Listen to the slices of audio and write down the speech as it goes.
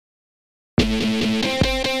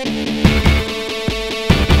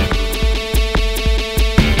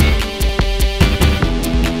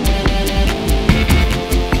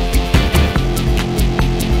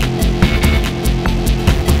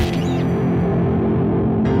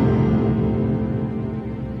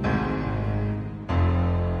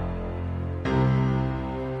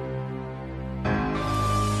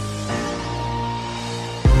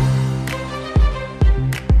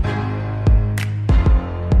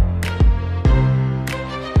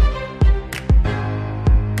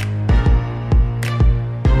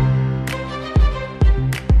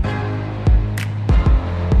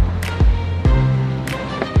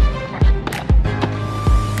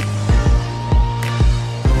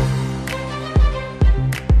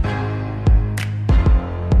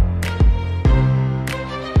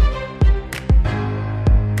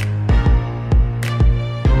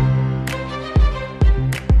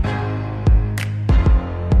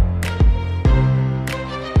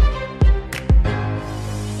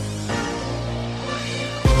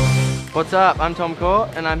What's up? I'm Tom Court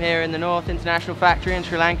and I'm here in the North International Factory in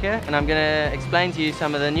Sri Lanka, and I'm going to explain to you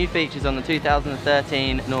some of the new features on the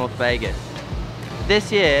 2013 North Vegas.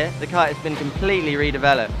 This year the kite has been completely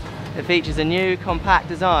redeveloped. It features a new compact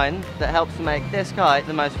design that helps to make this kite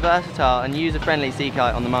the most versatile and user-friendly sea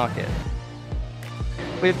kite on the market.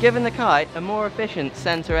 We've given the kite a more efficient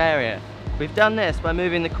centre area. We've done this by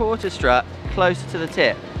moving the quarter strut closer to the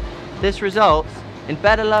tip. This results in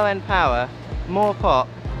better low-end power, more pop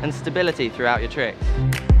and stability throughout your tricks.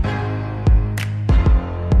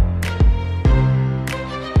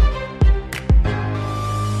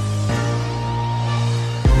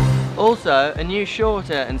 Also, a new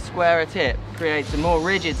shorter and squarer tip creates a more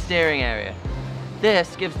rigid steering area.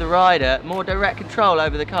 This gives the rider more direct control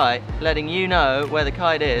over the kite, letting you know where the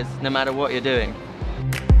kite is no matter what you're doing.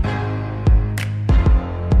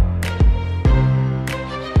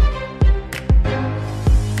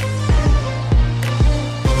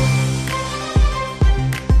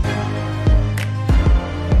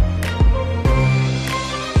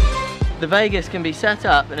 The Vegas can be set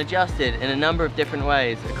up and adjusted in a number of different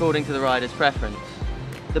ways according to the rider's preference.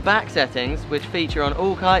 The back settings, which feature on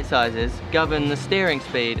all kite sizes, govern the steering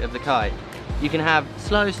speed of the kite. You can have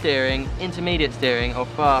slow steering, intermediate steering or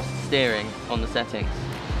fast steering on the settings.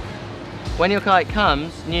 When your kite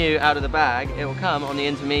comes new out of the bag, it will come on the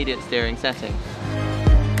intermediate steering setting.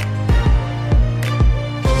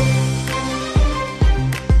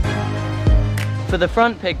 For the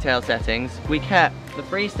front pigtail settings, we kept the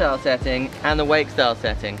freestyle setting and the wake style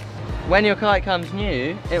setting. When your kite comes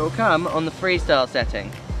new, it will come on the freestyle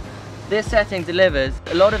setting. This setting delivers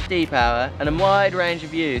a lot of D-power and a wide range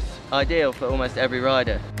of use, ideal for almost every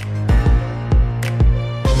rider.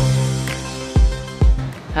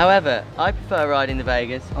 However, I prefer riding the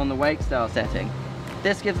Vegas on the wake style setting.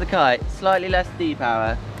 This gives the kite slightly less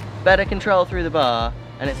D-power, better control through the bar,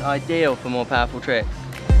 and it's ideal for more powerful tricks.